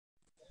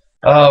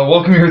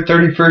Welcome to your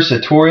 31st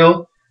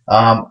tutorial.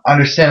 I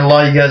understand a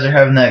lot of you guys are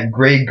having that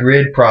gray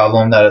grid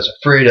problem that I was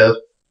afraid of,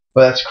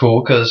 but that's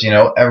cool because,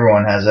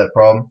 everyone has that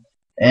problem,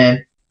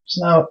 and it's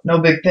no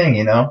big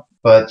thing.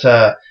 But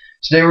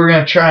today we're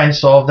going to try and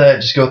solve that.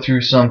 Just go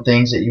through some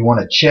things that you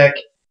want to check,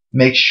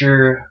 make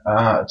sure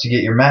to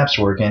get your maps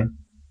working,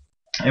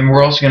 and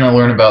we're also going to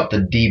learn about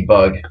um,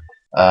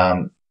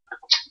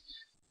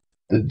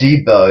 the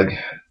debug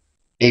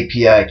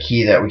API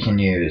key that we can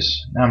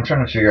use. Now I'm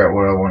trying to figure out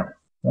what I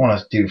want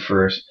to do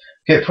first.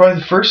 Okay, probably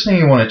the first thing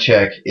you want to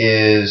check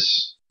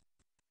is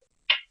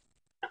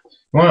you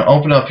want to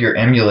open up your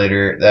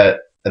emulator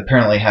that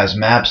apparently has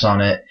maps on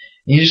it.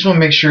 You just want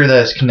to make sure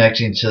that it's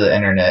connecting to the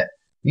internet.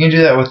 You can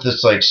do that with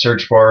this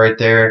search bar right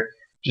there.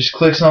 Just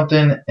click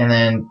something and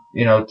then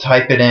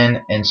type it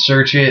in and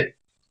search it,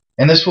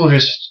 and this will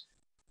just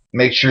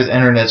make sure the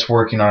internet's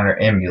working on our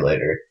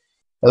emulator.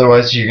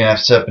 Otherwise, you're gonna have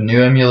to set up a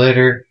new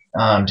emulator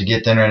to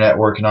get the internet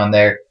working on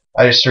there.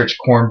 I just searched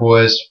Corn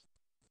Boys,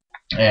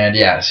 and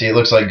yeah, see, it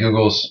looks like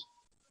Google's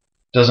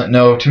doesn't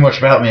know too much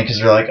about me because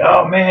they're like,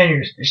 oh man,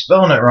 you're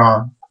spelling it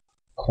wrong.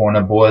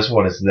 Corn Boys,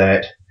 what is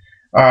that?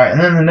 Alright, and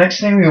then the next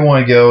thing we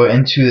want to go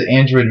into the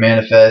Android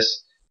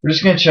manifest. We're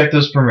just going to check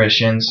those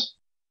permissions.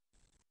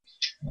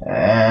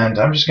 And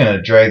I'm just going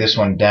to drag this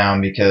one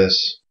down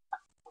because,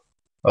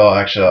 oh,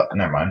 actually,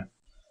 never mind.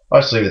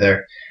 I'll just leave it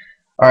there.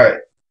 Alright,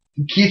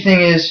 the key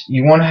thing is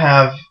you want to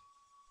have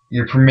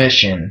your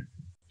permission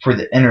for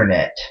the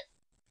internet,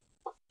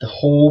 the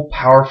whole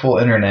powerful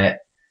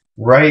internet,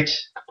 right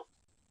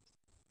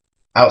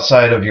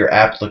outside of your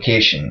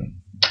application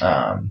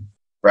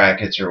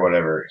brackets or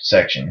whatever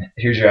section.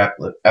 Here's your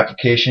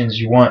applications.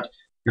 You want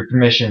your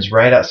permissions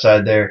right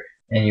outside there,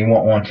 and you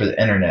want one for the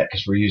internet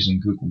because we're using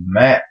Google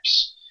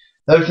Maps.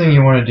 The other thing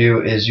you want to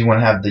do is you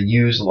want to have the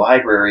use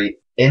library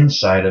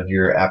inside of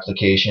your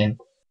application,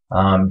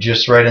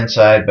 just right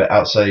inside but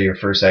outside of your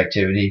first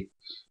activity.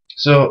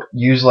 So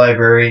use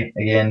library,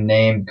 again,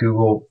 name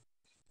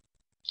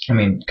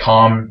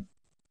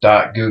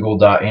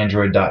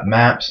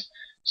com.google.android.maps.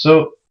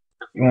 So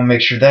you want to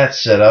make sure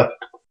that's set up.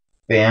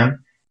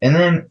 Bam. And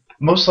then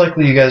most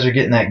likely you guys are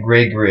getting that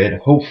gray grid,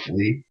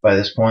 hopefully, by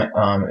this point.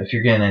 If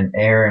you're getting an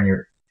error and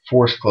you're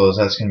force closed,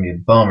 that's going to be a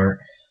bummer.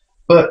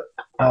 But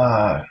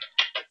we're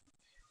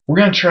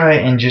going to try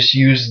and just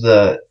use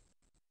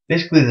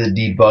basically the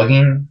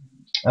debugging,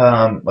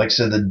 like I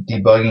said, the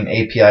debugging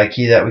API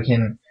key that we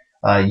can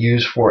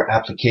use for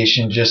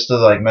application, just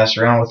to mess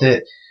around with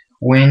it.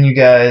 When you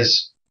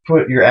guys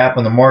put your app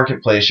on the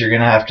marketplace, you're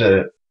going to have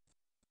to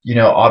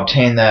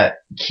obtain that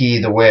key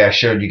the way I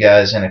showed you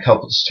guys in a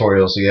couple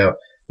tutorials ago.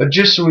 But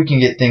just so we can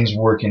get things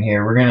working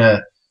here, we're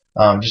gonna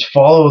just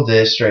follow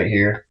this right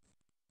here.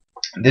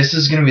 This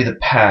is gonna be the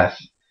path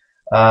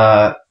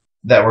that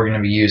we're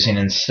gonna be using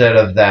instead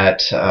of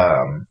that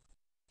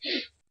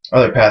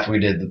other path we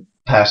did the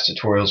past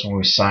tutorials when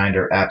we signed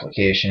our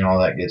application and all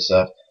that good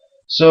stuff.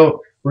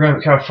 So we're gonna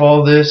kind of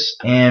follow this,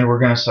 and we're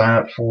gonna sign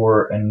up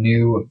for a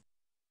new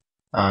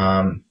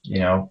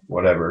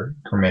whatever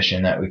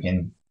permission that we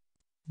can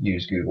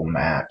use Google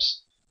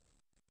Maps.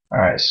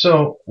 Alright,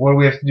 so what do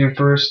we have to do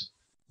first?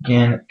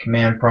 Again,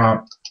 command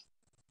prompt.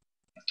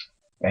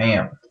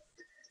 Bam.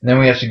 And then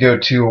we have to go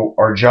to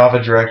our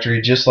Java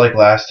directory just like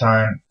last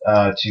time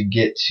to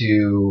get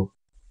to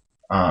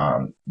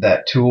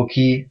that tool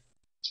key,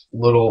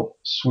 little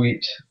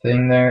sweet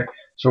thing there.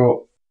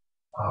 So,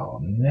 oh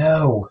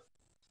no,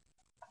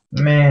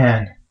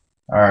 man.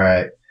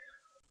 Alright.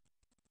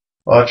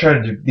 Well, I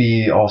tried to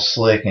be all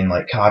slick and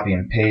copy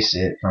and paste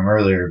it from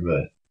earlier,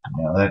 but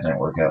that didn't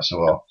work out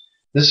so well.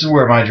 This is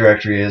where my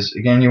directory is.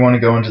 Again, you want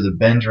to go into the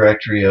bin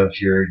directory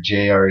of your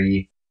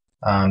JRE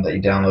that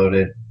you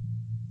downloaded.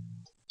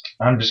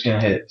 I'm just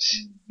going to hit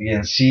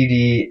again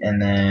CD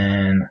and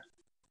then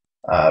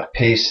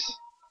paste.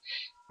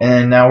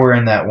 And now we're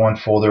in that one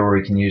folder where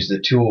we can use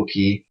the tool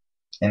key.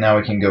 And now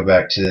we can go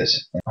back to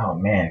this. Oh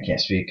man, I can't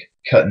speak.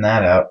 Cutting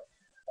that out.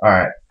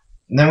 Alright.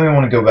 And then we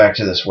want to go back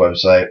to this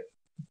website.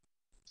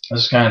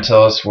 This kind of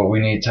tell us what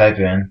we need to type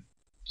in.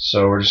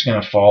 So we're just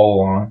going to follow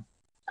along,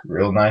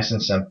 real nice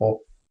and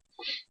simple.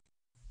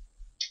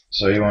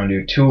 So you want to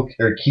do tool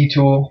or key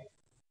tool,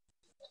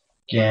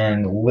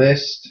 again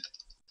list,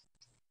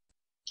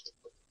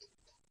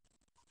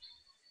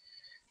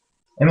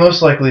 and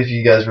most likely if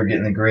you guys were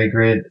getting the gray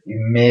grid, you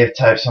may have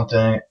typed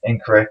something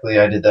incorrectly.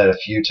 I did that a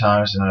few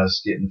times and I was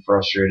getting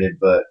frustrated,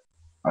 but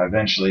I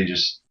eventually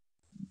just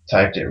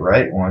typed it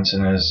right once,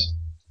 and I was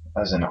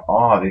in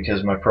awe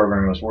because my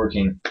program was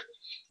working.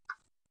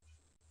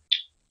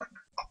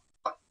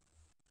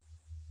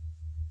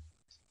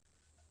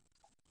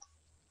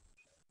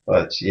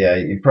 But yeah,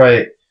 you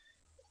probably,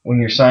 when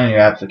you're signing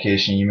your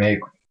application, you may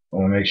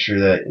want to make sure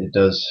that it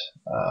does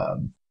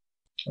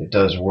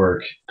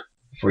work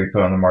before you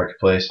put it on the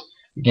marketplace.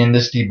 Again,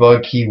 this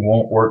debug key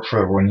won't work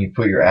for when you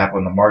put your app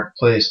on the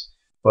marketplace,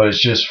 but it's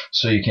just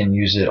so you can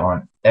use it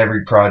on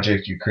every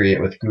project you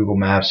create with Google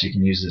Maps. You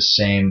can use the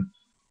same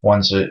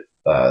ones that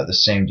the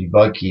same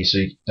debug key, so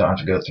you don't have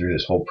to go through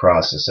this whole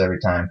process every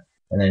time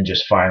and then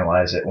just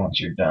finalize it once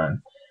you're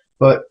done.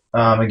 But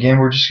again,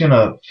 we're just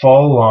gonna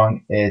follow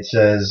along. It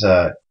says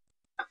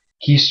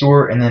key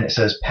store, and then it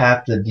says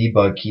path to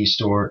debug key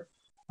store.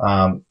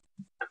 And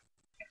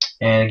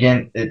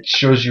again, it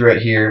shows you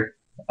right here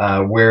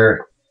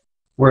where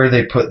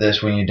they put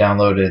this when you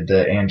downloaded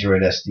the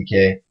Android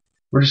SDK.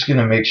 We're just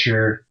gonna make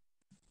sure.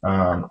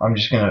 I'm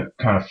just gonna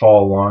kind of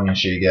follow along and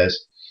show you guys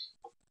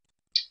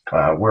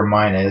where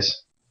mine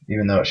is,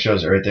 even though it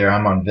shows it right there.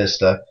 I'm on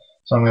Vista,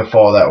 so I'm gonna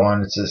follow that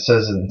one. It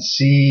says in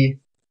C,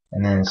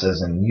 and then it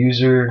says in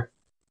user,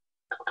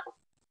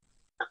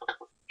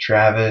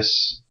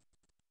 Travis,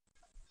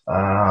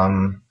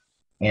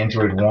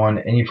 Android 1,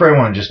 and you probably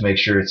want to just make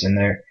sure it's in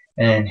there.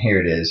 And here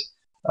it is,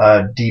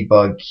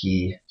 debug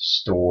key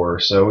store.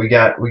 So we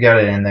got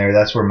it in there.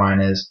 That's where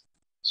mine is.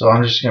 So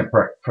I'm just gonna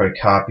probably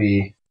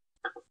copy.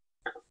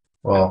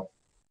 Well,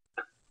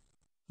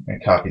 I'm gonna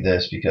copy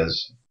this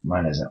because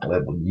mine isn't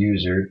labeled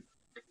user,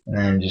 and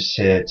then just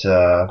hit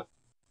and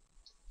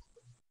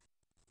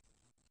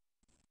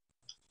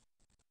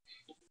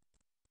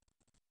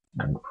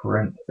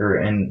print, or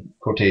in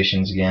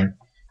quotations again,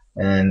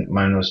 and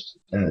mine was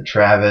in the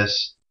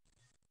Travis,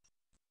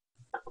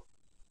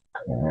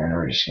 and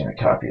we're just gonna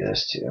copy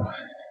this too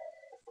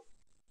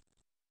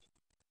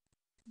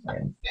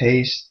and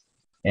paste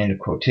into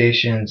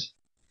quotations,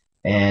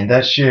 and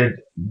that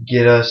should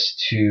get us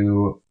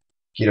to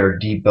get our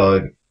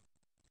debug.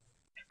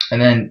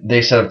 And then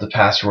they set up the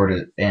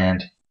password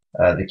and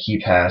the key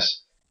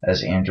pass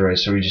as Android,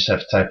 so we just have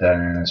to type that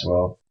in as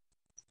well.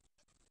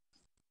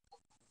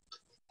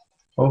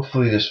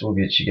 Hopefully this will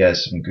get you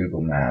guys some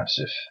Google Maps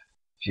if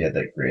you had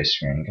that gray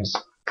screen, because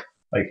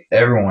like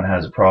everyone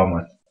has a problem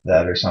with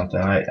that or something.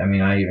 I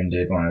mean I even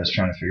did when I was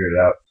trying to figure it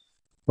out.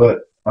 But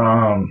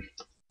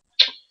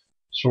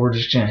so we're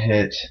just gonna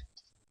hit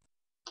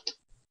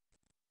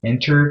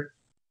enter,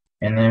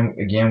 and then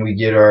again we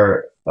get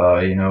our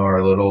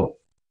our little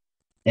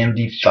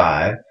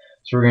MD5.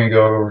 So we're gonna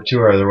go over to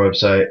our other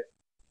website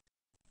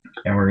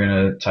and we're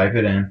gonna type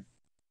it in.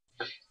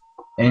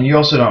 And you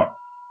also don't,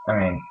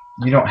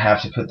 you don't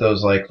have to put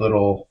those like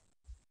little,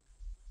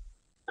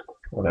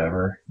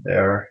 whatever they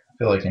are, I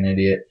feel like an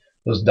idiot,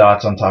 those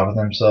dots on top of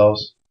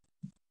themselves.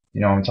 You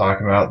know what I'm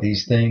talking about,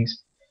 these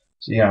things.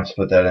 So you don't have to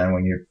put that in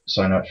when you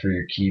sign up for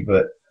your key,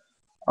 but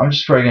I'm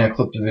just probably gonna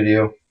clip the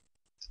video.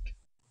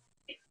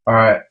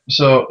 Alright,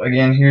 so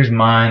again, here's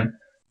mine.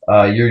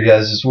 Your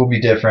guys's will be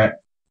different,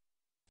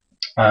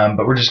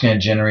 but we're just gonna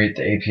generate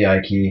the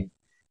API key,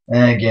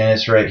 and again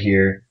it's right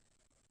here.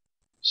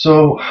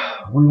 So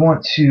we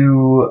want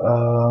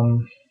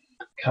to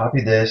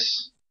copy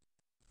this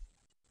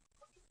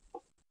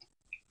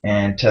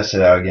and test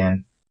it out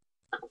again.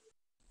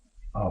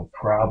 Oh,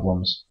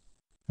 problems.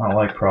 I don't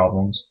like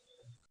problems.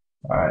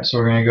 Alright, so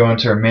we're going to go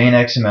into our main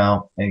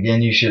XML. And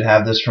again, you should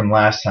have this from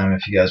last time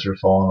if you guys were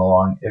following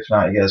along. If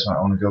not, you guys might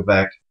want to go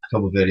back a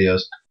couple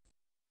videos.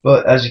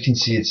 But as you can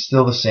see, it's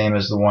still the same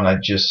as the one I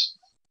just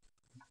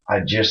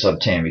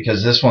obtained,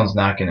 because this one's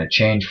not going to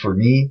change for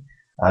me.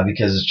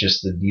 Because it's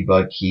just the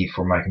debug key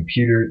for my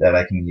computer that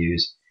I can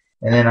use.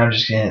 And then I'm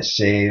just going to hit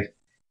save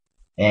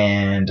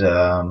and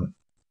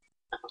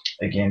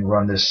again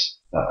run this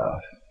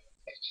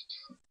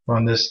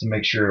to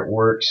make sure it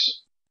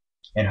works,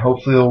 and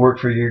hopefully it'll work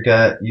for you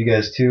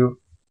guys too.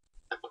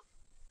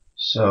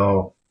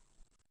 So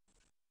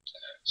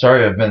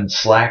sorry I've been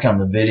slack on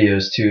the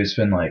videos too. It's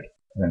been like,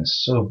 I've been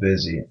so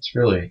busy. It's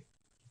really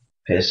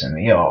pissing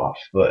me off,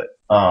 but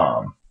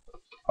I'm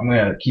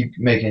gonna keep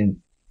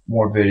making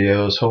more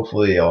videos.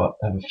 Hopefully I'll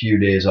have a few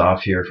days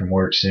off here from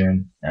work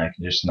soon, and I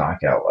can just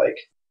knock out like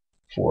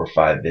 4 or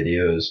 5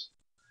 videos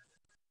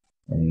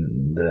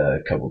in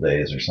a couple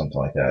days or something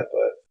like that.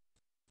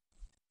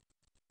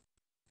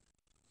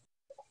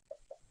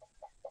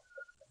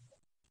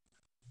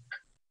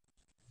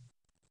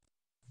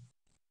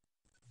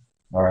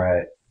 But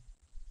alright,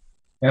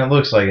 and it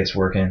looks like it's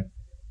working.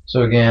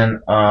 So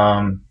again,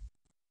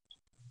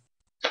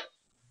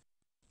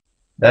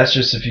 that's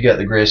just if you got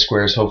the gray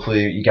squares.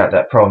 Hopefully you got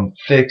that problem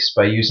fixed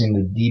by using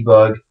the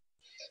debug.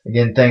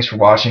 Again, thanks for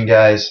watching,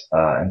 guys,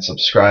 and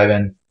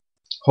subscribing.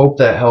 Hope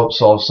that helped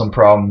solve some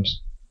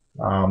problems.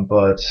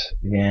 But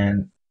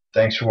again,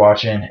 thanks for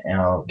watching, and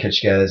I'll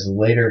catch you guys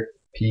later.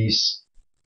 Peace.